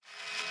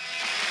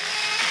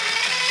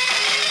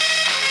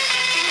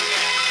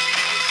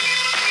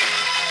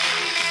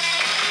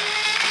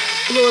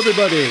Hello,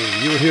 everybody.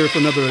 You're here for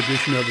another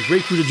edition of the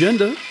Grapefruit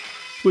Agenda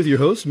with your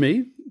host,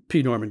 me,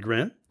 P. Norman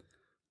Grant.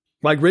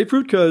 Why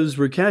grapefruit? Because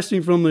we're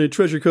casting from the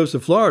Treasure Coast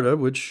of Florida,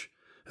 which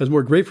has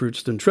more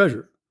grapefruits than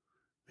treasure.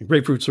 And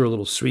grapefruits are a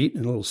little sweet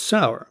and a little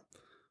sour,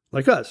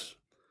 like us.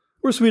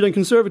 We're sweet on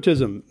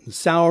conservatism, and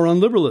sour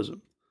on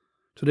liberalism.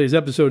 Today's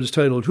episode is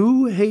titled,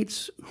 Who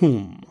Hates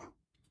Whom?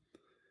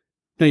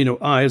 Now, you know,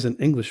 I, as an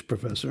English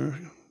professor,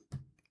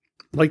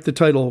 like the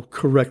title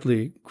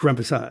correctly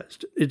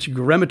grammatized. It's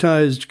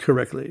grammatized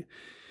correctly,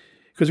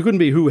 because it couldn't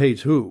be who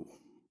hates who.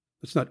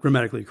 It's not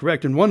grammatically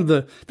correct. And one of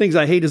the things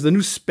I hate is the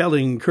new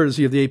spelling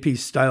courtesy of the AP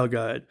Style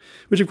Guide,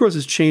 which of course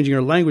is changing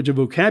our language and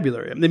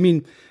vocabulary. I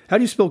mean, how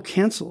do you spell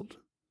canceled?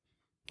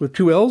 With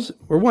two L's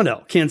or one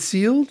L?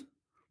 Canceled?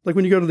 Like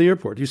when you go to the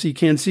airport, do you see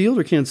canceled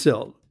or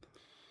canceled?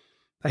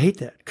 I hate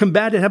that.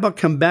 Combated, how about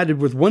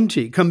combated with one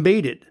T?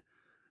 Combated.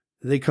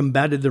 They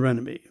combated their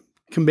enemy.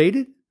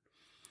 Combated?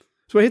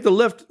 So I hate the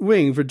left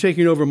wing for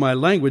taking over my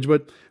language,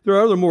 but there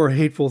are other more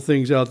hateful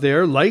things out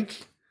there,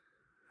 like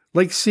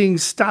seeing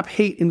stop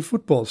hate in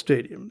football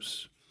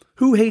stadiums.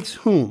 Who hates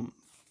whom?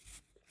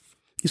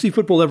 You see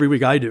football every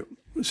week. I do.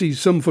 I see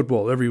some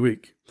football every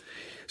week.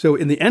 So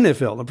in the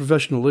NFL, the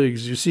professional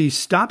leagues, you see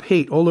stop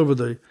hate all over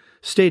the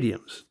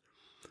stadiums.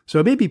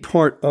 So it may be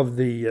part of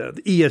the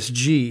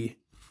ESG,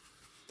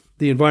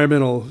 the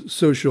environmental,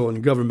 social,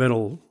 and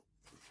governmental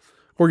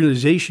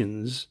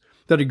organizations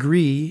that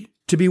agree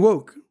to be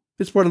woke.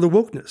 It's part of the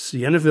wokeness.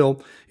 The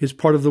NFL is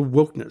part of the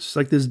wokeness.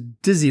 Like this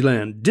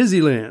Disneyland.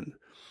 Disneyland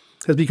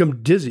has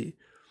become dizzy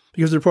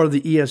because they're part of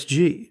the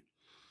ESG,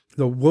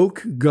 the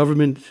woke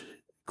government,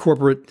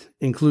 corporate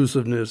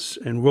inclusiveness,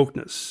 and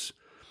wokeness.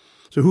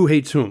 So who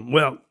hates whom?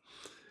 Well,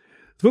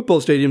 football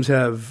stadiums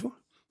have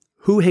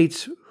who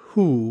hates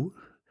who.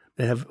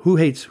 They have who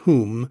hates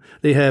whom.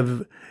 They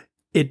have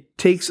it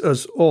takes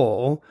us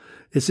all.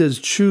 It says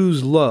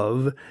choose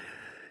love,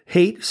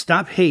 hate,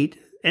 stop hate,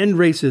 end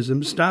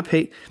racism, stop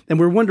hate. And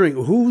we're wondering,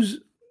 who's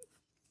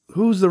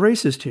the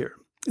racist here?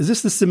 Is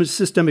this the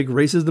systemic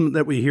racism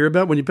that we hear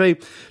about? When you pay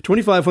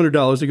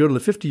 $2,500 to go to the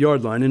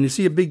 50-yard line and you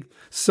see a big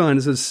sign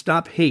that says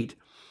stop hate,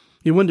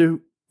 you wonder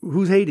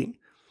who's hating?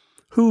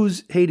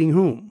 Who's hating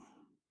whom?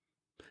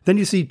 Then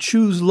you see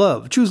choose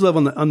love. Choose love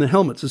on the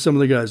helmets of some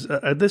of the guys.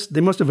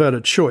 They must have had a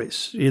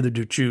choice, either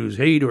to choose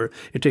hate or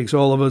it takes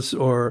all of us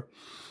or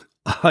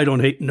I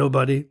don't hate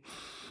nobody.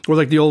 Or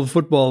like the old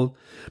football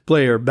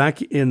player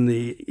back in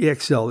the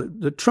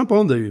EXL. Trump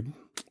owned the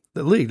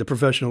league, the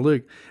professional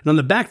league. And on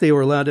the back, they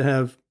were allowed to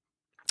have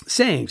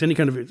sayings, any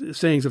kind of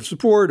sayings of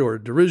support or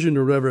derision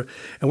or whatever.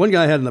 And one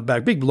guy had in the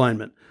back, big blind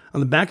man, on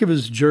the back of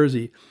his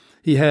jersey,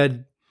 he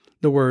had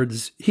the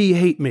words, he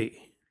hate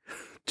me,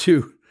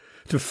 to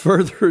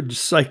further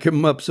psych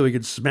him up so he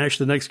could smash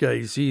the next guy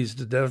he sees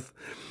to death.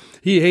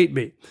 He hate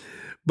me.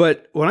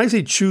 But when I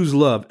say choose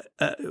love,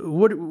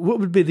 what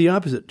would be the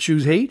opposite?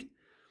 Choose hate?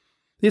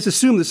 Let's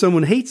assume that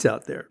someone hates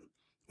out there.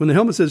 When the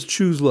helmet says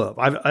choose love,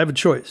 I have a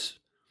choice.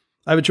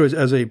 I have a choice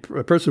as a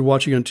person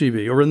watching on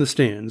TV or in the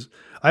stands.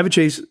 I have a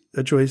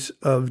choice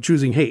of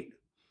choosing hate.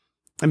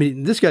 I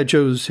mean, this guy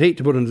chose hate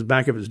to put on the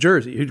back of his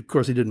jersey. Of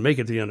course, he didn't make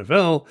it to the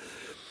NFL.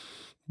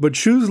 But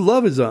choose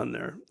love is on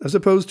there. As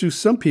opposed to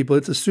some people,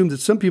 it's assumed that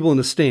some people in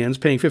the stands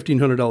paying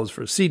 $1,500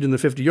 for a seat in the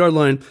 50-yard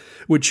line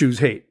would choose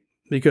hate.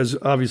 Because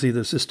obviously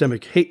the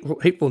systemic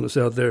hatefulness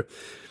out there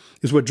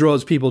is what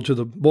draws people to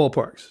the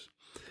ballparks.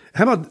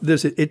 How about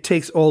this? It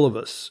takes all of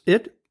us.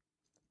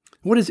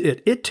 What is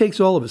it? It takes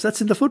all of us. That's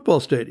in the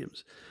football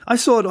stadiums. I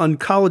saw it on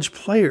college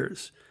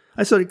players.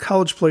 I saw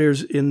college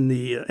players in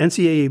the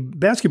NCAA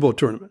basketball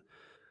tournament.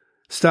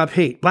 Stop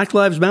hate. Black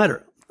Lives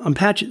Matter on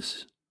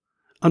patches,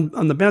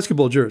 on the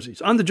basketball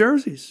jerseys, on the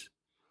jerseys.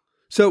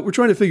 So we're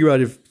trying to figure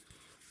out if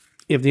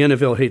the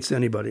NFL hates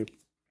anybody,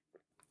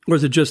 or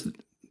is it just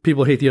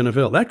people hate the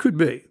NFL? That could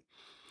be.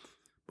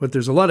 But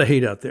there's a lot of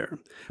hate out there.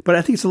 But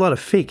I think it's a lot of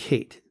fake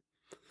hate.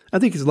 I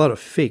think it's a lot of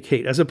fake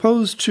hate, as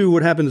opposed to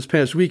what happened this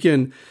past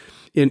weekend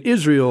in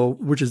Israel,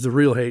 which is the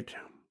real hate.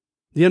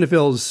 The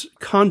NFL's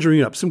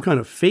conjuring up some kind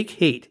of fake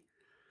hate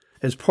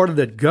as part of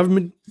that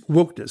government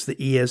wokeness, the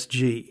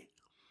ESG,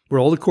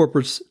 where all the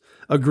corporates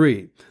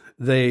agree.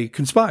 They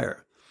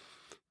conspire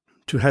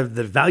to have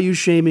the value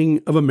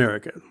shaming of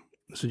America.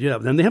 So yeah,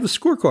 then they have a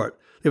scorecard.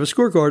 They have a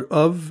scorecard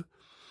of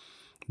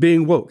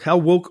being woke. How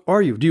woke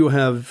are you? Do you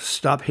have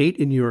stop hate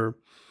in your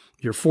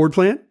Ford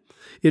plant?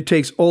 It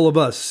takes all of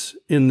us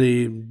in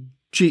the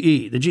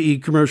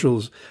GE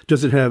commercials.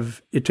 Does it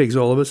have, it takes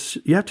all of us?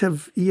 You have to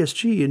have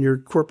ESG in your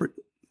corporate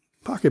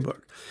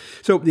pocketbook.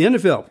 So the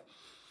NFL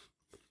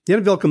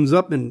comes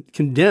up and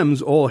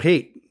condemns all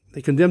hate.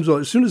 It condemns all,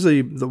 as soon as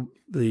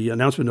the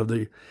announcement of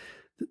the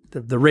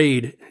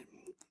raid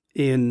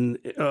in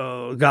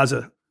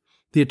Gaza,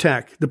 the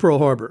attack, the Pearl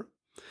Harbor,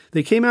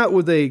 they came out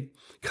with a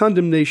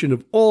condemnation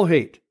of all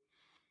hate.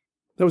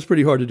 That was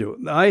pretty hard to do.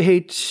 I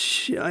hate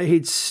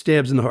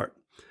stabs in the heart.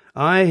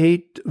 I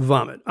hate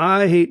vomit.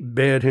 I hate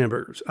bad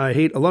hamburgers. I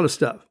hate a lot of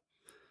stuff.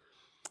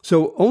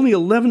 So only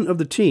 11 of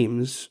the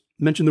teams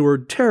mentioned the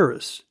word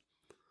terrorists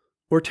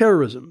or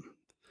terrorism.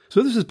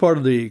 So this is part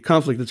of the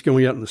conflict that's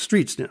going out in the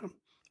streets now.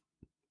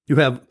 You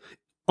have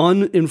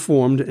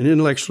uninformed and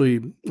intellectually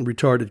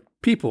retarded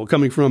people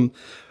coming from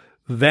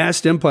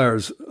vast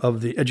empires of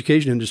the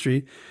education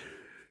industry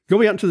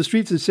going out into the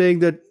streets and saying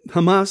that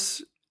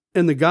Hamas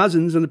and the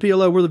Gazans and the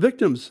PLO were the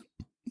victims,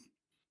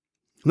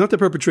 not the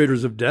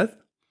perpetrators of death.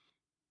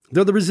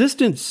 They're the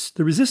resistance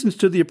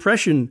to the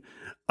oppression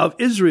of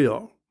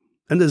Israel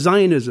and the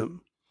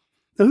Zionism.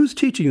 Now, who's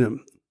teaching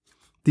them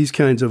these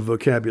kinds of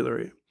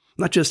vocabulary?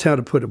 Not just how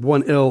to put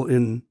one L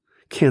in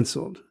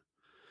canceled.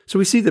 So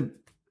we see the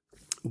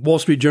Wall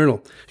Street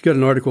Journal got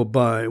an article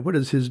by, what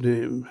is his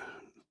name?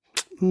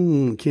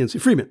 Can't see.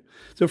 Friedman.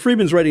 So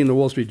Friedman's writing in the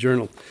Wall Street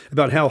Journal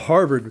about how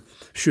Harvard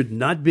should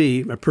not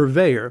be a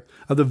purveyor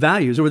of the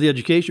values or the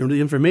education or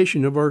the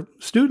information of our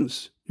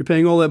students. You're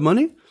paying all that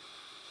money?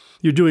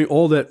 You're doing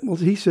all that. Well,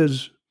 he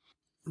says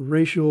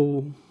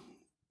racial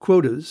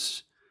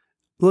quotas.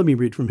 Let me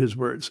read from his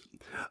words.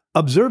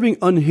 Observing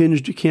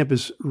unhinged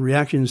campus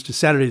reactions to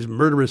Saturday's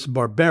murderous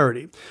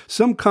barbarity,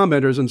 some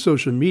commenters on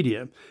social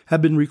media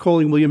have been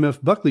recalling William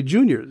F. Buckley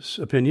Jr.'s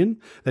opinion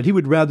that he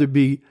would rather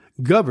be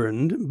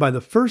governed by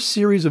the first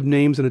series of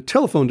names in a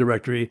telephone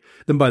directory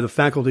than by the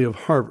faculty of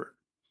Harvard.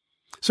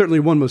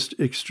 Certainly one must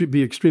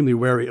be extremely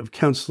wary of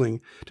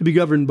counseling to be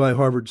governed by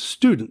Harvard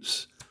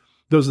students.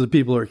 Those are the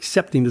people who are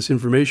accepting this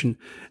information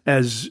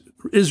as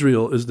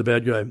Israel is the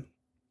bad guy,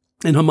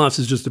 and Hamas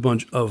is just a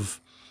bunch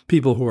of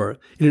people who are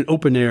in an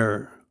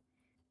open-air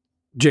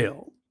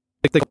jail,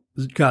 like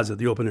Gaza,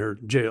 the open-air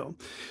jail.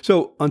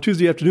 So on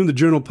Tuesday afternoon, the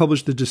Journal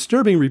published a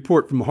disturbing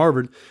report from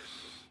Harvard.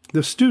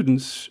 The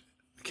students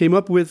came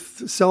up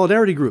with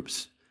solidarity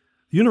groups.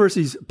 The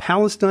university's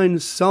Palestine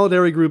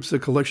Solidarity Groups, a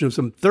collection of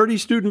some 30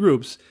 student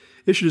groups,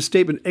 issued a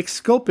statement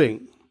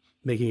exculpating,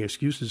 making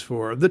excuses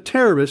for, the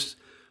terrorists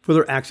for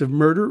their acts of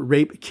murder,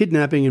 rape,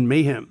 kidnapping, and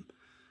mayhem.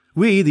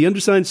 We, the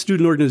undersigned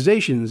student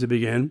organizations, it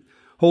began,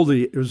 hold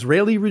the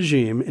Israeli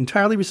regime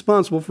entirely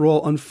responsible for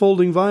all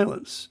unfolding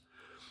violence.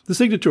 The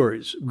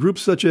signatories,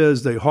 groups such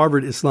as the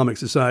Harvard Islamic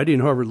Society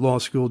and Harvard Law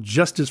School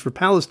Justice for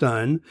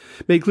Palestine,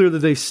 made clear that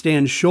they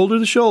stand shoulder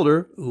to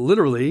shoulder,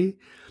 literally,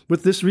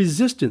 with this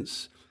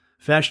resistance,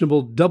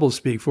 fashionable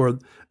doublespeak for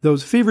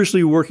those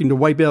feverishly working to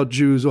wipe out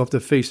Jews off the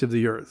face of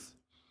the earth.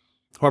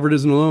 Harvard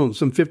isn't alone.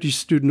 Some 50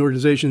 student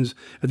organizations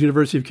at the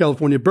University of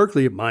California,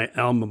 Berkeley, my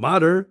alma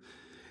mater,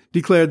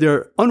 declared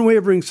their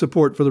unwavering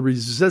support for the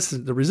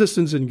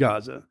resistance in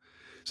Gaza.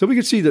 So we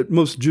can see that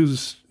most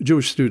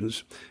Jewish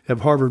students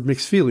have Harvard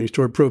mixed feelings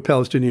toward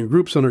pro-Palestinian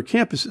groups on our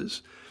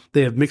campuses.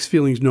 They have mixed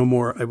feelings no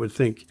more, I would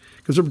think,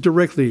 because they're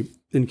directly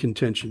in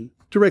contention.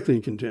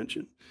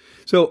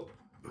 So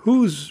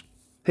who's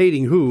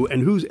hating who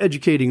and who's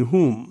educating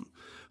whom?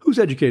 Who's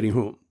educating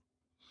whom?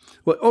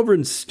 Well, over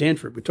in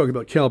Stanford, we talk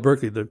about Cal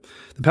Berkeley, the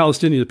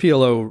Palestinian, the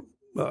PLO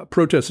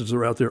protesters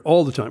are out there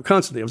all the time,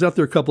 constantly. I was out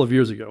there a couple of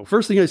years ago.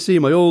 First thing I see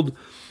in my old,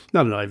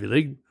 not an Ivy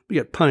League, we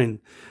got Pine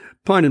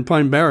and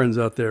Pine Barrens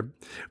out there.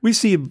 We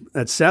see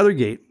at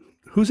Sathergate,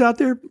 who's out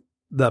there?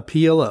 The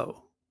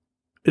PLO.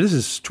 This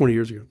is 20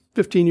 years ago,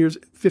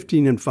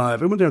 15 and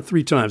 5. I went there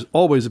 3 times,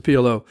 always a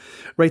PLO,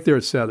 right there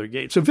at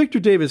Sathergate. So Victor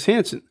Davis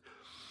Hanson,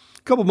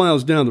 a couple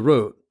miles down the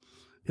road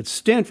at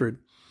Stanford,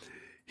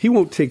 he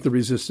won't take the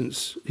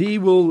resistance. He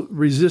will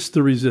resist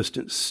the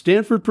resistance.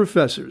 Stanford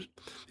professors,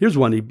 here's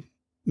one he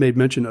made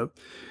mention of.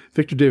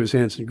 Victor Davis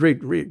Hanson,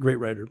 great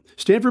writer.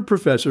 Stanford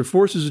professor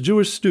forces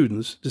Jewish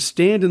students to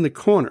stand in the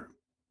corner,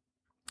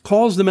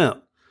 calls them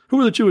out.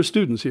 Who are the Jewish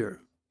students here?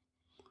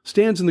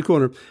 Stands in the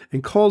corner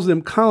and calls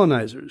them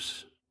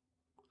colonizers.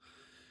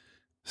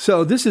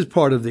 So this is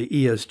part of the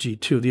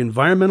ESG2, the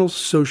Environmental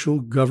Social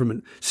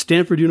Government,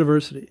 Stanford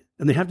University.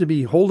 And they have to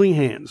be holding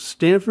hands.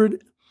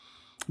 Stanford,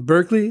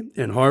 Berkeley,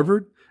 and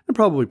Harvard, and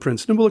probably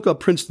Princeton. We'll look up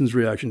Princeton's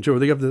reaction to it.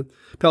 They have the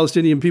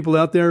Palestinian people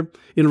out there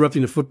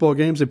interrupting the football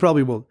games. They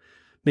probably will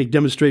make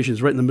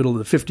demonstrations right in the middle of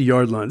the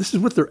 50-yard line. This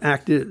is what their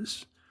act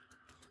is.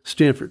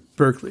 Stanford,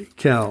 Berkeley,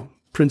 Cal,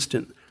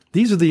 Princeton.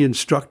 These are the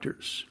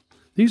instructors.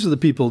 These are the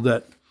people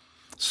that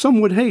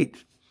some would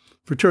hate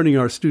for turning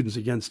our students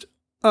against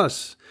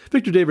us.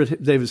 Victor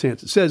Davis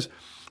Hanson says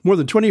more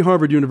than 20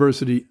 Harvard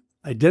University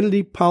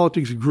identity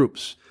politics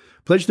groups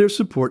pledged their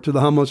support to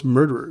the Hamas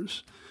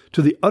murderers,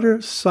 to the utter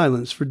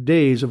silence for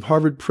days of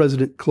Harvard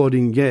President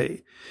Claudine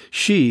Gay.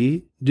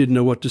 She didn't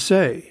know what to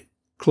say,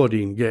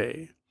 Claudine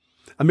Gay.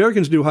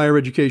 Americans knew higher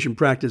education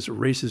practiced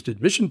racist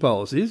admission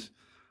policies.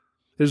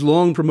 It has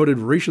long promoted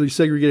racially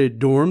segregated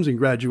dorms and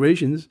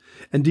graduations,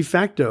 and de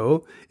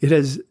facto, it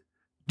has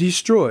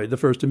destroyed the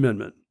First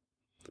Amendment.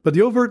 But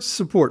the overt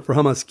support for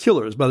Hamas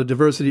killers by the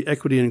diversity,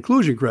 equity, and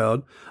inclusion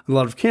crowd on a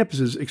lot of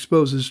campuses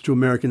exposes to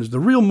Americans the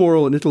real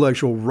moral and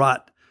intellectual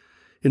rot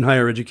in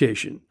higher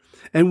education.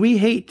 And we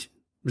hate,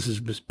 this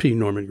is Ms. P.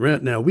 Norman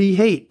Grant now, we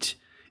hate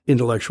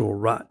intellectual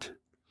rot.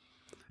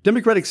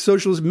 Democratic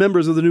Socialist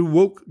members of the new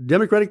woke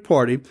Democratic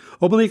Party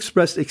openly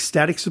expressed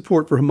ecstatic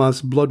support for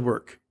Hamas blood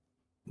work.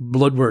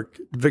 Blood work,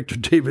 Victor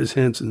Davis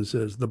Hanson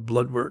says, the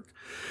blood work.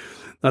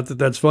 Not that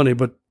that's funny,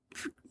 but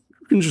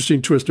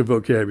interesting twist of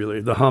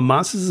vocabulary. The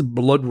Hamas's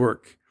blood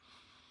work.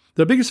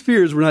 Their biggest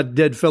fears were not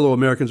dead fellow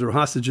Americans or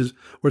hostages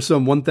or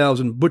some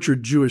 1,000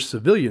 butchered Jewish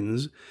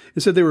civilians.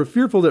 Instead, they were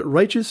fearful that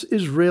righteous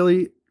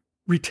Israeli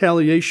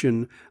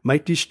retaliation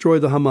might destroy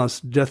the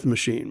Hamas death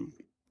machine.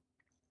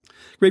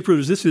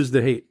 Grapefruiters, this is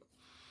the hate.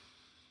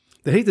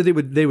 The hate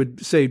that they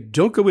would say,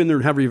 don't go in there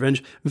and have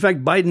revenge. In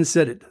fact, Biden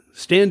said it.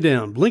 Stand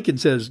down. Blinken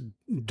says,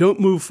 don't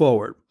move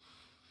forward.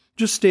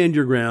 Just stand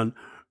your ground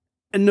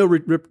and no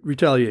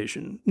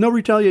retaliation. No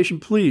retaliation,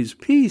 please.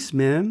 Peace,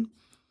 man.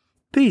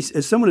 Peace.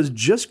 As someone has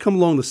just come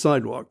along the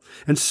sidewalk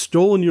and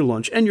stolen your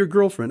lunch and your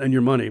girlfriend and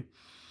your money.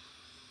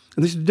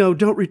 And they said, no,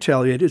 don't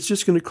retaliate. It's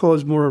just going to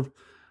cause more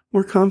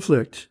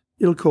conflict.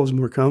 It'll cause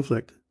more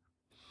conflict.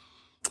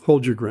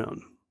 Hold your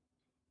ground.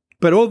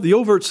 But all the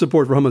overt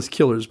support for Hamas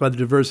killers by the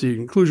diversity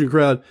and inclusion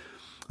crowd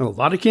on a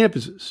lot of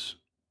campuses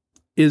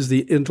is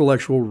the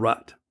intellectual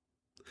rot.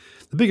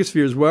 The biggest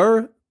fears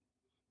were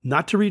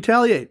not to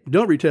retaliate.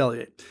 Don't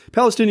retaliate.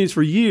 Palestinians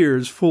for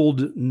years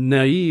fooled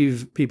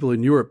naive people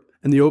in Europe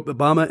and the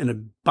Obama and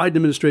the Biden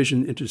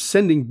administration into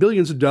sending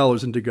billions of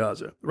dollars into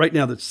Gaza. Right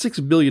now, that's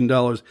 $6 billion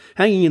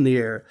hanging in the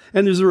air.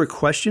 And is there a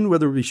question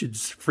whether we should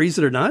freeze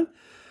it or not?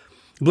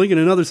 Blinken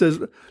and others says,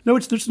 no,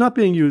 it's not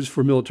being used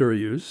for military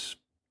use.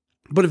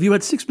 But if you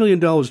had $6 billion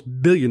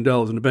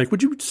in the bank,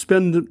 would you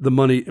spend the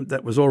money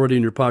that was already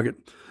in your pocket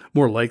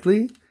more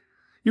likely?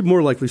 You'd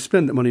more likely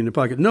spend that money in your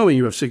pocket knowing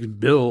you have $6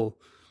 billion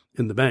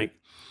in the bank.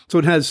 So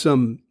it has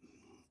some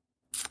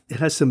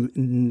effect.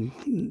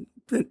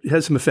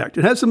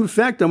 It has some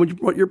effect on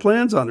what your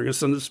plans are. You're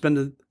going to spend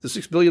the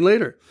 $6 billion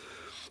later.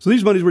 So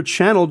these monies were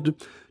channeled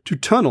to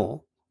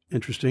tunnel,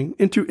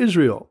 into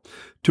Israel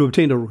to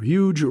obtain a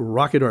huge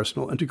rocket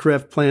arsenal and to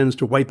craft plans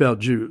to wipe out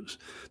Jews.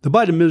 The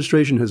Biden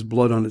administration has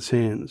blood on its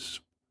hands.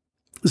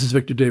 This is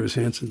Victor Davis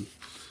Hanson.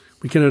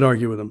 We cannot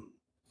argue with him.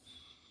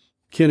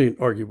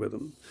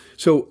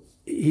 So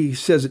he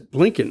says that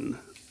Blinken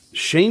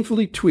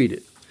shamefully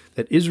tweeted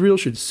that Israel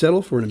should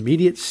settle for an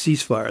immediate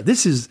ceasefire.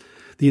 This is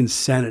the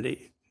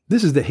insanity.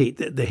 This is the hate.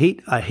 The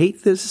hate. I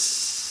hate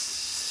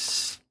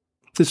this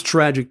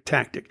tragic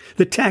tactic.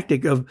 The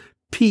tactic of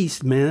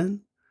peace,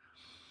 man.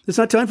 It's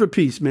not time for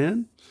peace,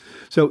 man.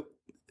 So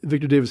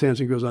Victor Davis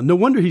Hanson goes on. No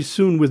wonder he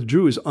soon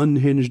withdrew his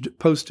unhinged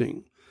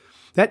posting.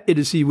 That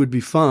idiocy would be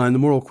fine, the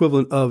moral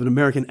equivalent of an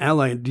American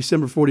ally in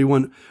December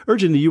 41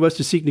 urging the U.S.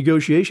 to seek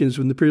negotiations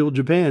with Imperial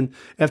Japan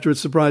after its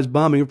surprise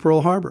bombing of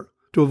Pearl Harbor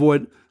to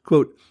avoid,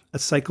 quote, a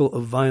cycle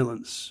of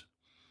violence.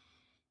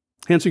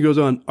 Hanson goes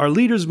on, our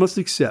leaders must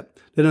accept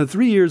that in the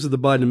 3 years of the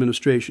Biden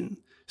administration,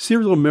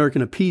 serial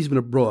American appeasement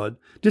abroad,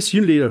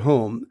 disunity at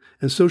home,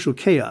 and social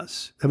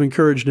chaos have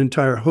encouraged an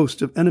entire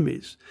host of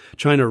enemies.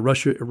 China,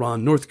 Russia,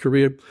 Iran, North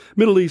Korea,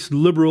 Middle East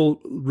liberal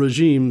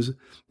regimes,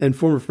 and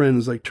former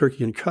friends like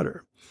Turkey and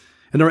Qatar.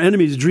 And our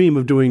enemies dream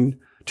of doing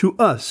to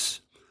us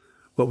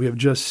what we have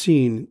just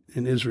seen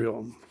in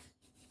Israel.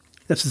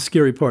 That's the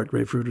scary part,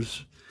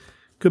 grapefruiters.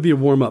 Could be a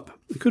warm-up.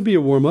 It could be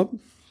a warm-up.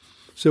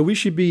 So we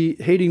should be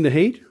hating the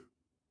hate?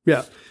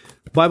 Yeah.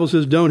 The Bible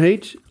says don't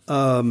hate.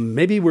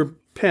 Maybe we're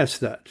past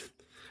that.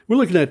 We're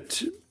looking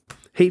at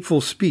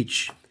hateful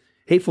speech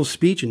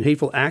and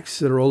hateful acts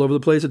that are all over the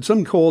place, and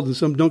some called and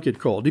some don't get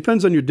called.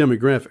 Depends on your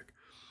demographic.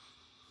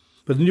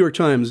 But the New York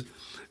Times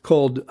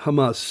called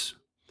Hamas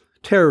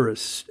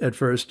terrorists at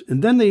first,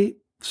 and then they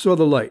saw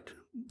the light.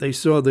 They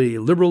saw the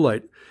liberal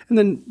light, and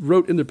then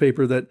wrote in the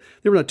paper that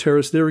they were not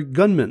terrorists, they were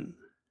gunmen.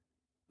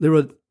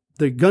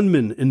 The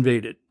gunmen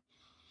invaded.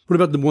 What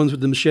about the ones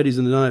with the machetes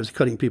and the knives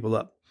cutting people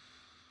up?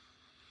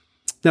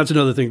 That's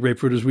another thing,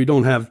 grapefruiters. We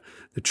don't have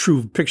the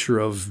true picture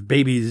of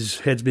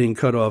babies' heads being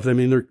cut off. I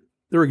mean, there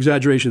are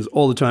exaggerations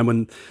all the time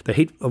when the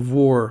hate of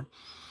war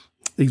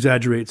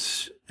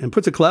exaggerates and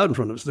puts a cloud in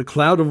front of us, the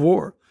cloud of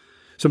war.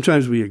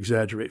 Sometimes we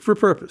exaggerate for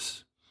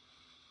purpose.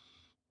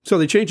 So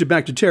they changed it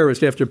back to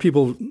terrorist after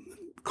people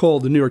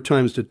called the New York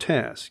Times to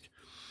task.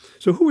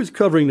 So who is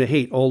covering the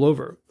hate all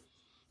over?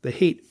 The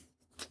hate,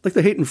 like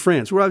the hate in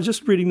France, where I was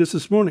just reading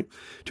this morning.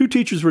 2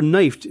 teachers were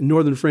knifed in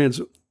northern France.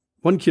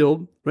 One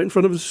killed right in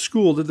front of a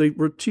school that they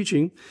were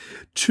teaching.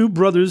 2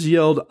 brothers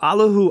yelled,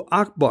 Allahu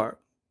Akbar.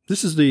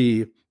 This is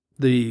the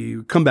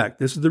comeback.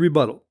 This is the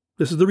rebuttal.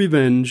 This is the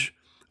revenge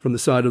from the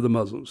side of the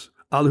Muslims.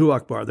 Allahu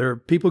Akbar. There are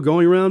people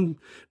going around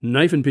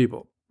knifing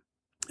people.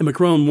 And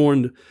Macron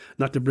warned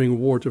not to bring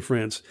war to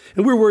France.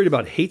 And we're worried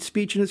about hate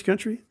speech in this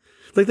country.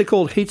 Like they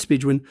called hate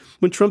speech when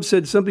Trump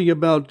said something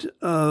about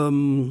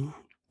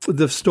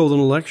the stolen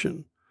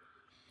election.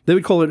 They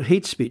would call it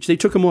hate speech. They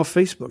took him off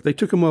Facebook. They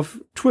took him off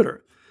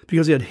Twitter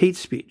because he had hate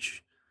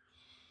speech.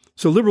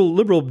 So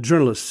liberal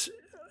journalists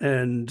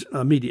and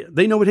media,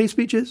 they know what hate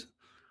speech is?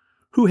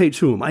 Who hates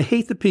whom? I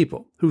hate the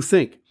people who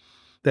think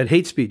that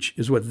hate speech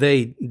is what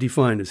they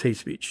define as hate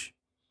speech.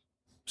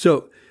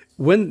 So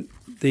when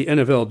the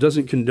NFL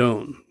doesn't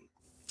condone,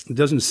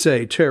 doesn't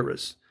say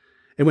terrorists,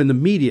 and when the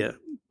media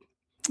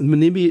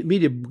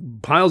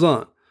piles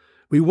on,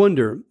 we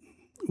wonder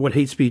what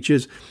hate speech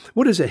is.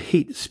 What is a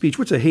hate speech?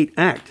 What's a hate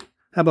act?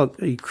 How about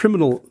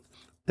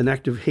an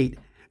act of hate?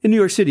 In New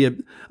York City,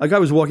 a guy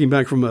was walking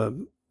back from a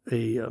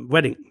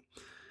wedding,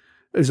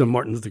 It was on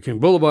Martin Luther King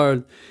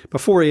Boulevard by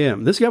 4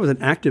 a.m. This guy was an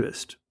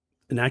activist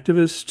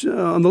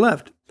on the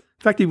left.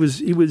 In fact, he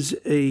was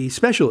a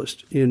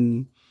specialist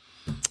in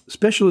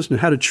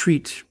how to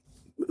treat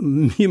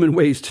human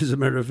waste, as a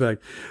matter of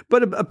fact.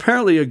 But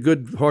apparently a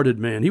good-hearted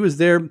man. He was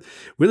there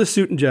with a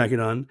suit and jacket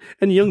on,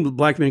 and a young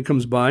black man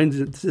comes by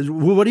and says,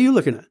 well, what are you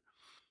looking at?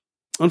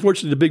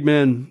 Unfortunately,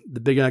 the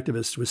big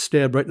activist, was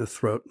stabbed right in the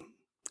throat.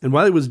 And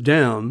while he was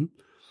down,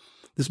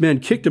 this man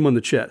kicked him on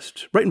the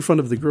chest, right in front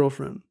of the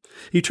girlfriend.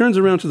 He turns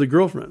around to the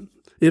girlfriend.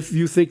 If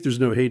you think there's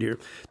no hate here,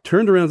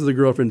 turned around to the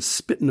girlfriend,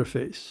 spit in her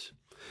face.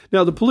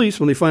 Now, the police,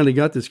 when they finally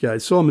got this guy,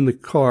 saw him in the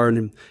car,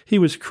 and he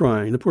was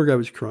crying. The poor guy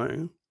was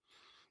crying.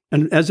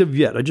 And as of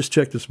yet, I just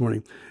checked this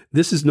morning,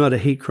 this is not a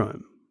hate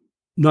crime.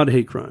 Not a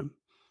hate crime.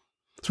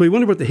 So we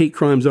wonder what the hate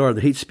crimes are,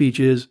 the hate speech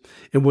is,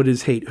 and what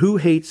is hate. Who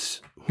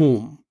hates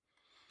whom?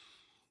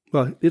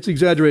 Well, it's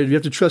exaggerated. You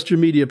have to trust your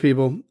media,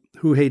 people.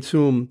 Who hates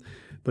whom?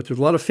 But there's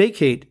a lot of fake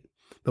hate.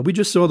 But we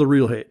just saw the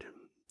real hate.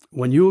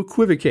 When you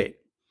equivocate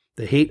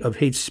the hate of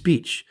hate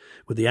speech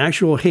with the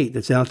actual hate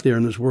that's out there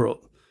in this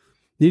world,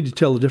 you need to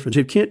tell the difference.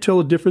 If you can't tell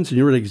the difference and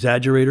you're an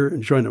exaggerator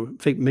and trying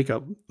to make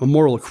a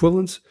moral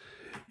equivalence,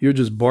 you're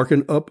just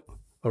barking up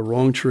a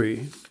wrong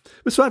tree.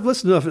 But so I've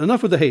listened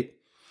enough with the hate.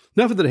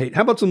 Enough with the hate.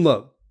 How about some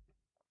love?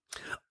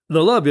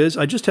 The love is,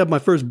 I just have my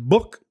first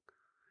book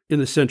in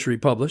the century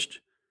published,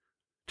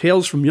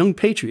 Tales from Young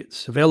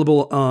Patriots,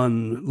 available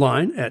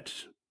online at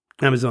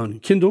Amazon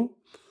Kindle,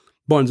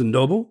 Barnes &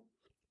 Noble,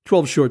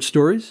 12 short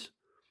stories,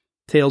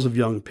 Tales of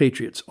Young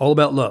Patriots, all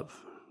about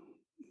love.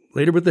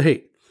 Later with the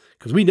hate,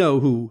 because we know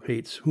who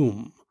hates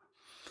whom.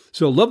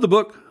 So love the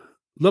book,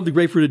 love the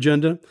Grapefruit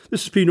Agenda.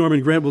 This is P.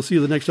 Norman Grant. We'll see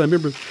you the next time.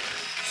 Remember,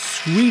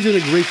 squeeze in a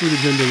Grapefruit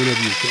Agenda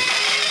whenever you can.